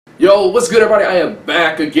Yo, what's good, everybody? I am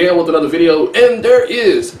back again with another video, and there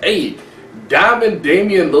is a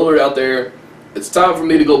Damian Lillard out there. It's time for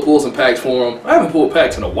me to go pull some packs for him. I haven't pulled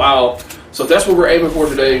packs in a while, so that's what we're aiming for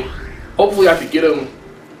today. Hopefully I can get him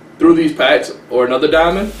through these packs or another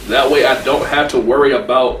diamond. That way I don't have to worry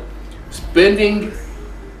about spending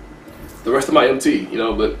the rest of my MT, you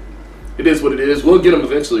know, but it is what it is. We'll get him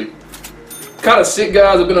eventually. Kind of sick,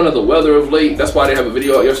 guys. I've been under the weather of late. That's why I didn't have a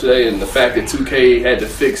video out yesterday, and the fact that 2K had to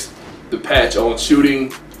fix the patch on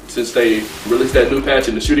shooting since they released that new patch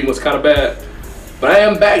and the shooting was kind of bad. But I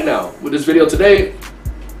am back now with this video today,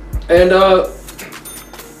 and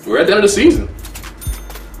we're at the end of the season.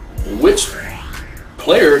 Which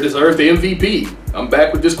player deserves the MVP? I'm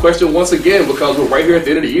back with this question once again because we're right here at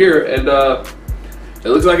the end of the year, and it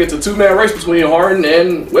looks like it's a two-man race between Harden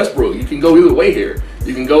and Westbrook. You can go either way here.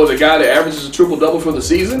 You can go with the guy that averages a triple-double for the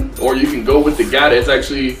season, or you can go with the guy that's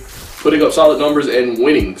actually putting up solid numbers and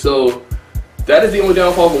winning. So that is the only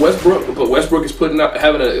downfall for Westbrook, but Westbrook is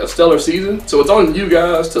having a stellar season. So it's on you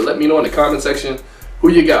guys to let me know in the comment section who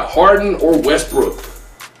you got, Harden or Westbrook.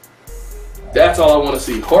 That's all I want to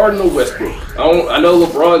see, Harden or Westbrook. I know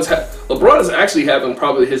LeBron is actually having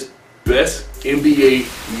probably his best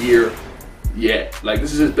NBA year yet. Like,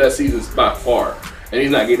 this is his best season by far, and he's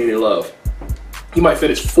not getting any love. He might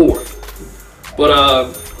finish 4th. But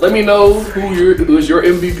let me know who is your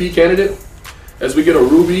MVP candidate as we get a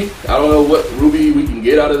Ruby. I don't know what Ruby we can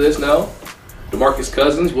get out of this now. DeMarcus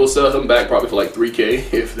Cousins, we'll sell him back probably for like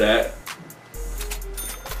 3K, if that.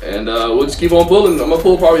 And we'll just keep on pulling. I'm gonna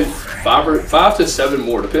pull probably 5 to 7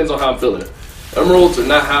 more. Depends on how I'm feeling. Emeralds are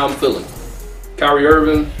not how I'm feeling. Kyrie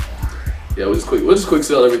Irving. Yeah, we'll just quick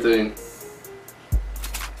sell everything,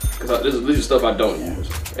 because this is stuff I don't use.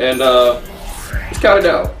 And let's count it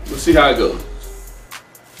down. Let's see how it goes.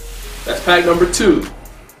 That's pack number 2.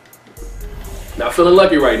 Not feeling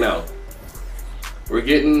lucky right now. We're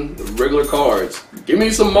getting regular cards. Give me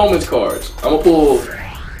some moments cards. I'm gonna pull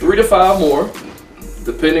 3 to 5 more,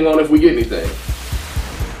 depending on if we get anything.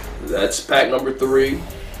 That's pack number 3.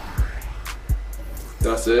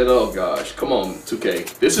 I said, oh gosh, come on,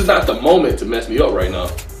 2K. This is not the moment to mess me up right now.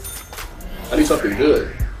 I need something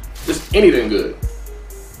good. Just anything good.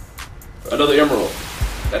 Another emerald.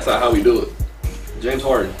 That's not how we do it. James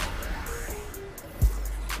Harden.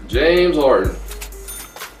 James Harden.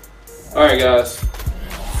 Alright, guys.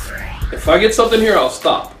 If I get something here, I'll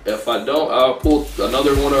stop. If I don't, I'll pull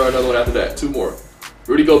another one or another one after that. 2 more.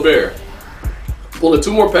 Rudy Gobert. Pulling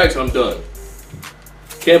 2 more packs and I'm done.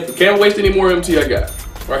 Can't waste any more MT I got.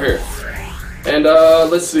 Right here. And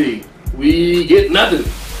let's see. We get nothing.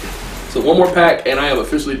 So 1 more pack and I am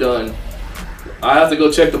officially done. I have to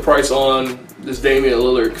go check the price on this Damian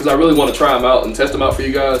Lillard because I really want to try him out and test him out for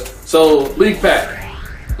you guys. So, league pack.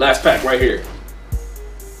 Last pack right here.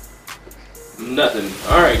 Nothing.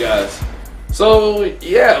 Alright, guys. So,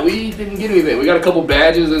 yeah, we didn't get anything. We got a couple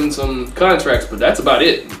badges and some contracts, but that's about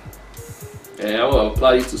it. And I'm going to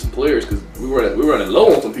apply these to some players because we're running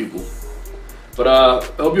low on some people. But I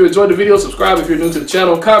hope you enjoyed the video. Subscribe if you're new to the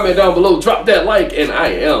channel. Comment down below. Drop that like, and I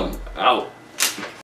am out.